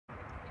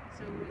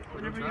So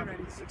whenever you're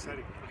ready. This is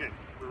exciting. Okay,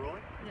 we're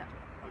rolling? Yeah.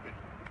 Okay.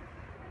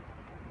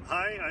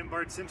 Hi, I'm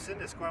Bart Simpson,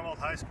 Esquimalt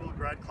High School,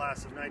 grad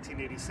class of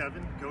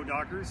 1987. Go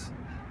Dockers.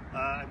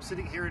 I'm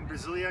sitting here in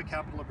Brasilia,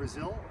 capital of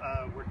Brazil,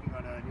 working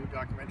on a new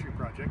documentary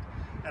project.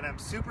 And I'm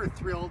super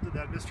thrilled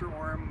that Mr.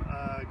 Orm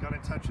got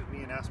in touch with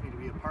me and asked me to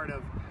be a part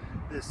of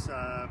this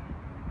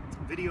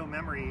video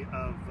memory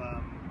of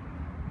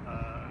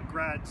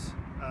grads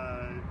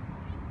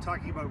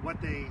talking about what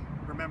they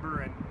remember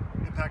and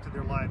impacted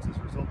their lives as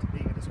a result of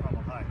being at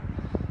Esquimalt High.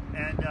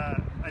 And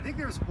I think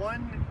there's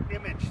one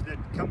image that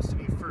comes to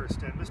me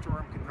first, and Mr.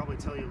 Orm can probably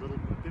tell you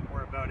a bit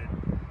more about it.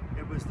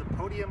 It was the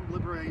Podium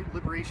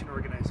Liberation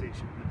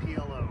Organization, the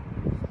PLO.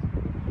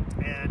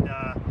 And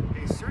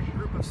a certain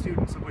group of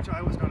students, of which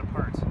I was not a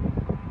part,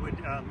 would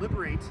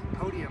liberate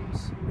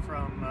podiums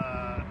from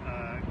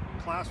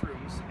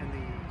classrooms in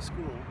the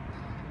school,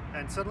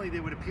 and suddenly they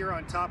would appear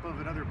on top of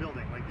another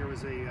building. Like there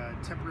was a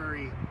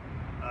temporary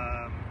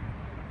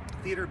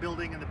theater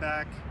building in the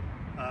back,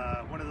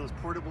 one of those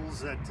portables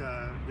that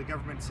the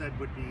government said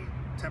would be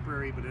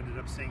temporary but ended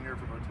up staying there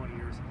for about 20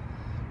 years.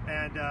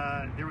 And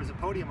there was a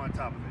podium on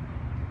top of it.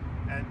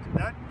 And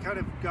that kind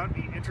of got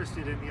me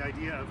interested in the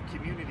idea of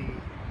community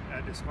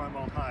at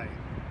Esquimalt High.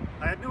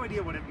 I had no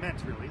idea what it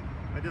meant really.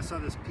 I just saw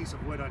this piece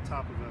of wood on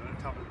top of the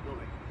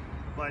building.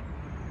 But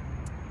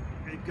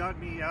it got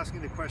me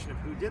asking the question of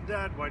who did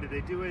that, why did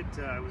they do it?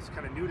 I was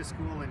kind of new to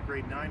school in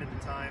grade 9 at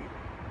the time.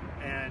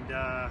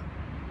 And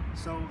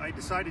so I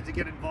decided to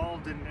get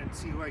involved and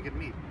see who I could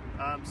meet.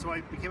 So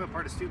I became a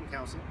part of student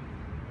council.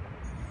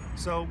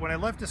 So when I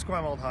left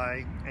Esquimalt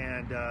High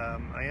and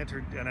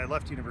I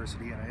left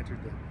university and I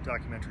entered the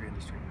documentary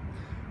industry,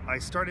 I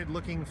started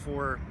looking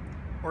for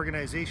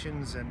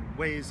organizations and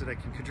ways that I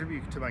can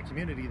contribute to my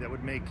community that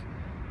would make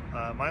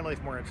my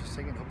life more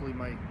interesting and hopefully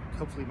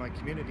my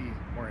community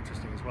more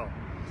interesting as well.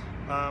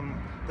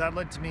 That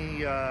led to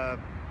me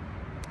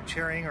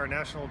chairing our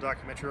national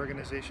documentary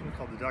organization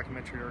called the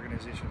Documentary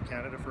Organization of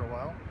Canada for a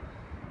while,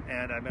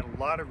 and I met a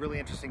lot of really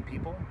interesting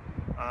people,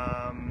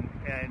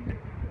 and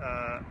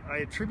I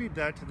attribute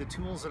that to the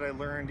tools that I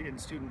learned in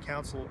student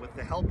council with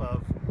the help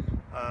of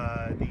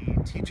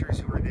the teachers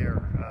who were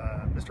there,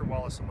 Mr.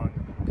 Wallace among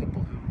them,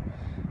 people who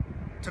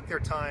took their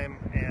time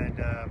and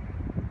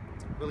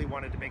really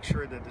wanted to make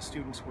sure that the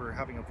students were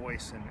having a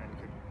voice and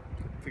could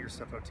figure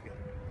stuff out together.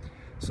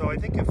 So I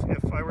think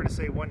if I were to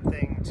say one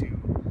thing to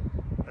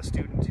a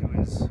student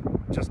who is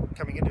just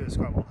coming into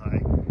Esquimalt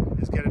High,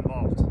 is get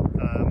involved.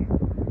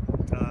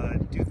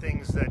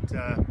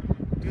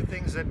 Do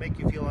things that make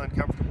you feel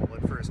uncomfortable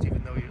at first,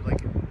 even though you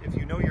like it. If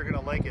you know you're going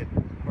to like it,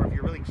 or if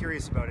you're really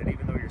curious about it,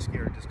 even though you're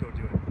scared, just go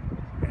do it.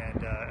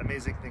 And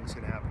amazing things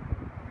can happen.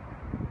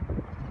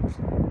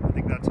 I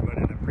think that's about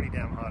it. I'm pretty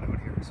damn hot out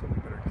here, so we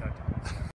better cut.